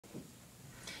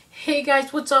Hey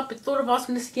guys, what's up? It's Lord of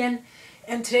Awesomeness again,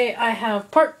 and today I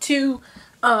have part 2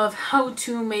 of how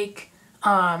to make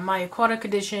my aquatic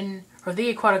edition, or the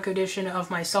aquatic edition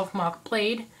of my self-mock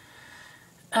blade.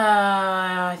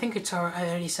 I think I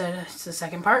already said it's the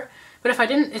second part, but if I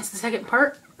didn't, it's the second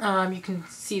part. You can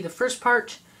see the first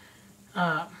part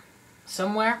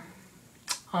somewhere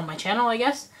on my channel, I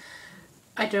guess.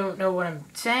 I don't know what I'm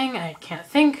saying, I can't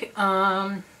think.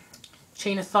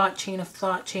 Chain of thought.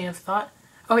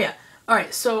 Oh yeah.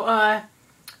 Alright, so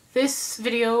this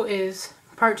video is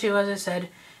part 2, as I said,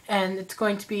 and it's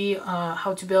going to be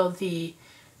how to build the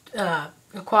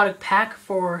aquatic pack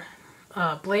for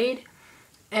Blade.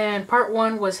 And part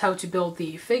 1 was how to build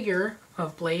the figure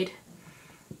of Blade.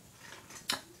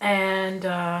 And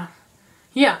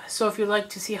yeah, so if you'd like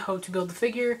to see how to build the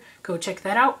figure, go check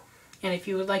that out. And if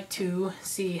you would like to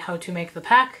see how to make the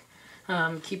pack,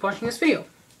 keep watching this video.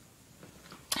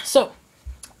 So,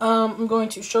 I'm going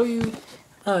to show you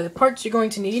the parts you're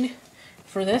going to need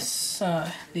for this,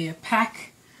 the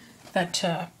pack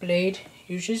that Blade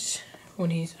uses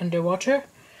when he's underwater.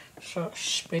 So,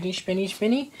 spinny.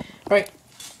 Right,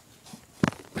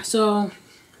 so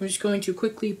I'm just going to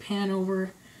quickly pan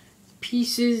over the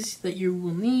pieces that you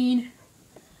will need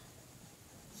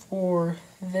for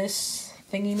this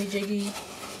thingy-majiggy.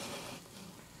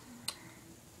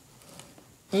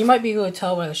 You might be able to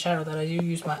tell by the shadow that I do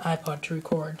use my iPod to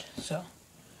record, so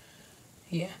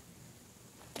yeah.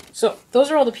 So,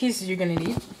 those are all the pieces you're going to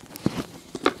need.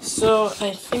 So,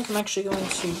 I think I'm actually going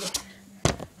to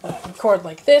record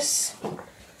like this,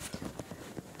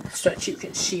 so that you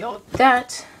can see all of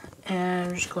that,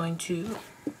 and I'm just going to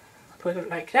put it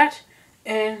like that,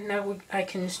 and now I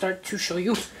can start to show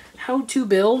you how to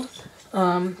build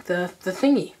the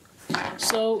thingy.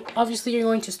 So, obviously you're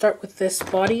going to start with this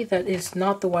body that is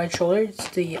not the wide shoulder, it's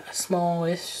the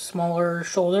smaller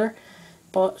shoulder,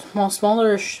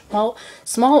 smaller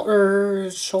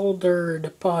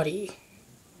shouldered body,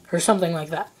 or something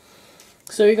like that.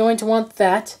 So you're going to want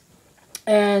that,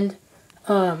 and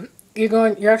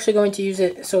you're actually going to use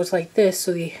it so it's like this,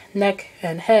 so the neck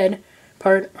and head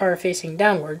part are facing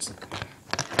downwards.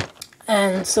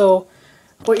 And so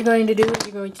what you're going to do is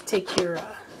you're going to take your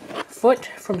foot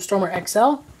from Stormer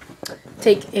XL,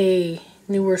 take a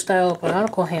newer style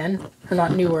bionicle hand, or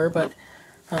not newer, but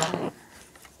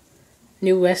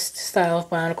newest style of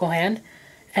bionicle hand,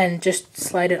 and just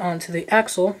slide it onto the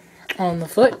axle on the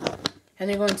foot.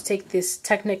 And you're going to take this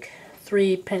Technic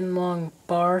 3-pin long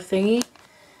bar thingy,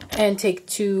 and take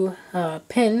 2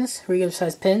 pins, regular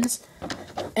size pins,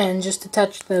 and just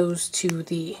attach those to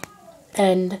the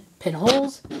end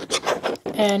pinholes,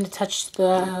 and attach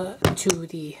to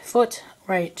the foot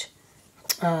right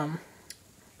after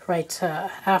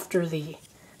the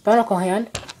bionicle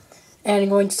hand. And I'm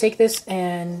going to take this,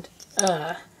 and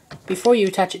before you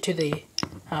attach it to the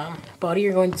body,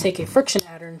 you're going to take a friction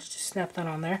adder and just snap that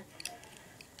on there.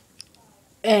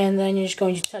 And then you're just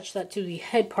going to attach that to the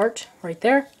head part right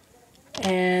there.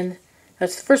 And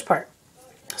that's the first part.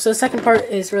 So the second part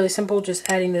is really simple,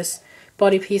 just adding this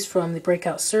body piece from the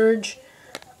Breakout Surge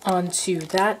onto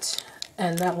that,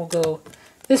 and that will go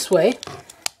this way,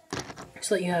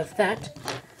 so that you have that.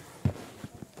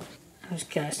 I'm just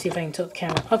gonna see if I can tilt the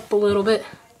camera up a little bit.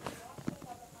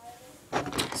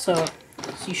 So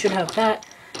you should have that,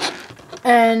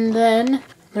 and then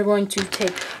they're going to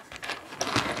take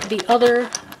the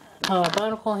other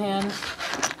bionicle hands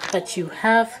that you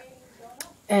have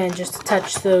and just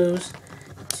attach those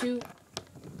to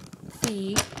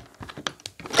the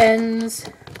ends,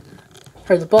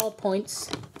 or the ball points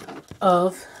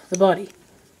of the body,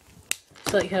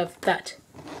 so that you have that.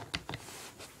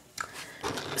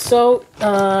 So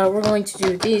we're going to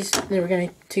do these, and we're going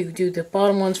to do the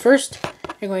bottom ones first.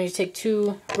 You're going to take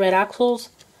 2 red axles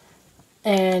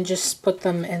and just put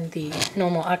them in the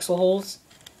normal axle holes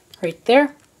right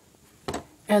there,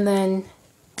 and then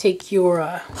take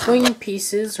your wing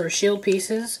pieces or shield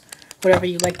pieces, whatever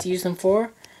you like to use them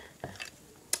for,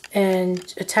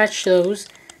 and attach those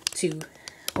to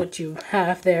what you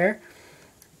have there,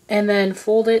 and then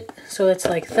fold it so it's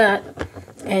like that.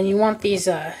 And you want these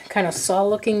kind of saw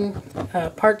looking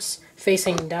parts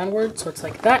facing downward, so it's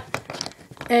like that.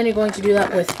 And you're going to do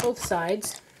that with both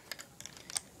sides.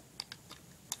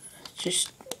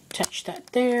 Just attach that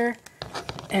there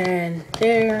and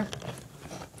there.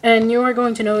 And you are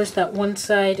going to notice that one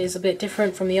side is a bit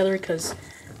different from the other, because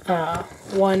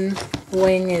one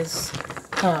wing is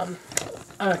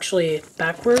actually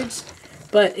backwards,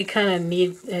 but it kind of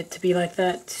needs it to be like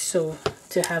that, so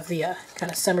to have the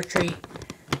kind of symmetry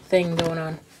thing going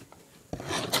on.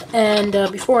 And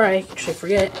before I actually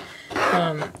forget,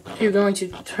 you're going to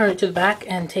turn it to the back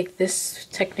and take this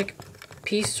Technic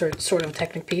piece, or sort of a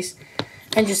Technic piece,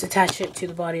 and just attach it to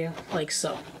the body like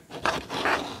so.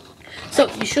 So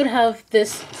you should have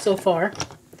this so far.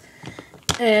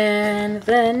 And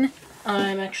then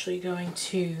I'm actually going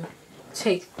to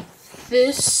take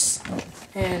this,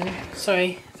 and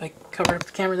sorry if I covered up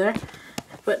the camera there,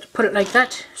 but put it like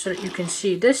that so that you can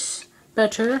see this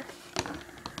better.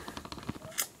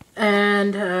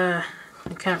 And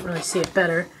you can't really see it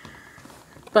better,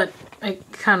 but I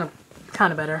kind of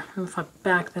better. If I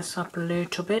back this up a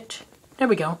little bit, there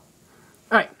we go.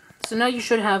 Alright, so now you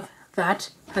should have that,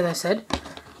 as I said,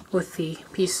 with the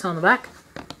piece on the back.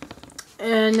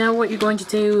 And now what you're going to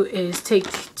do is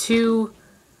take two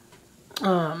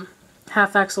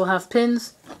half axle half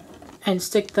pins and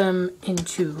stick them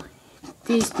into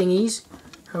these thingies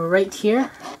right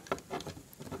here.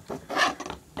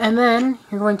 And then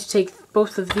you're going to take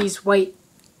both of these white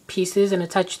pieces and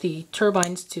attach the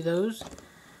turbines to those,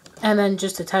 and then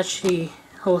just attach the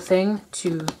whole thing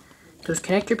to those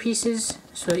connector pieces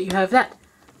so that you have that.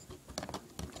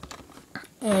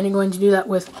 And you're going to do that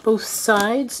with both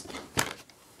sides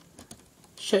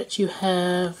so that you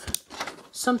have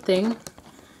something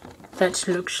that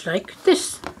looks like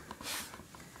this.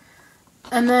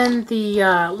 And then the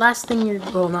last thing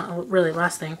well, not really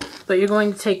last thing, but you're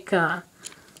going to take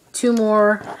two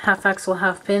more half axle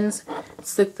half pins,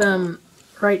 stick them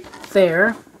right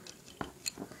there,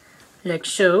 like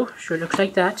so. Sure, it looks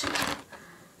like that.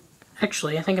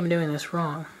 Actually, I think I'm doing this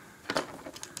wrong.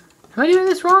 Am I doing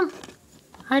this wrong?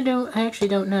 I actually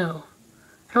don't know.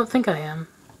 I don't think I am.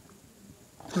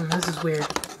 This is weird.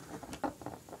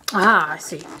 Ah, I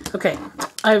see. Okay,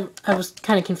 I was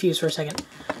kind of confused for a second.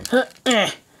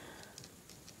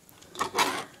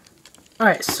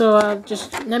 Alright, so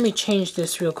just let me change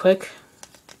this real quick.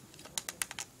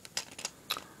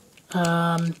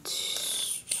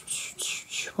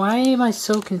 Why am I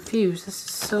so confused? This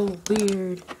is so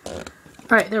weird.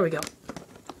 Alright, there we go.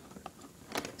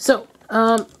 So,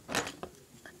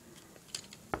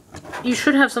 you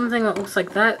should have something that looks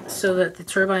like that, so that the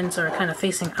turbines are kind of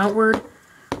facing outward,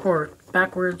 or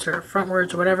backwards, or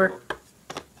frontwards, or whatever.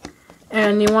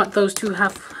 And you want those two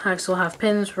half axle half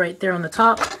pins right there on the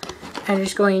top. And you're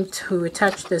just going to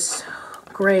attach this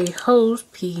gray hose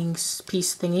piece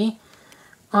thingy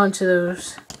onto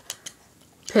those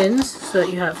pins so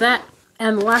that you have that.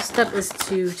 And the last step is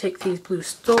to take these blue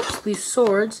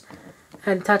swords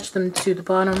and attach them to the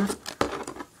bottom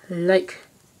like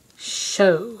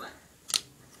so.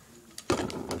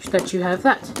 So that you have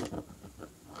that.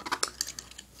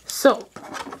 So,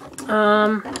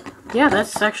 yeah,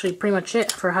 that's actually pretty much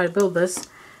it for how to build this.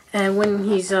 And when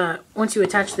he's, once you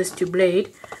attach this to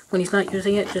blade, when he's not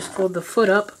using it, just fold the foot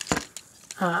up,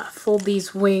 fold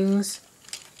these wings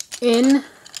in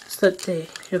so that they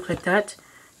look like that,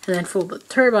 and then fold the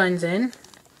turbines in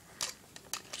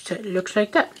so it looks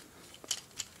like that.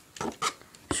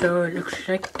 So it looks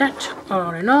like that,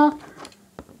 all in all.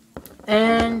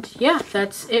 And yeah,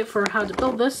 that's it for how to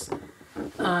build this.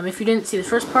 If you didn't see the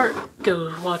first part,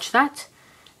 go watch that.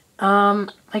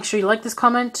 Make sure you like this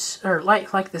comment, or like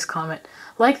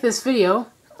this video,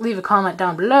 leave a comment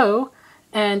down below,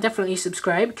 and definitely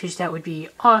subscribe, because that would be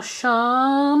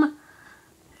awesome.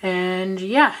 And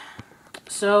yeah,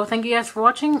 so thank you guys for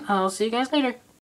watching. I'll see you guys later.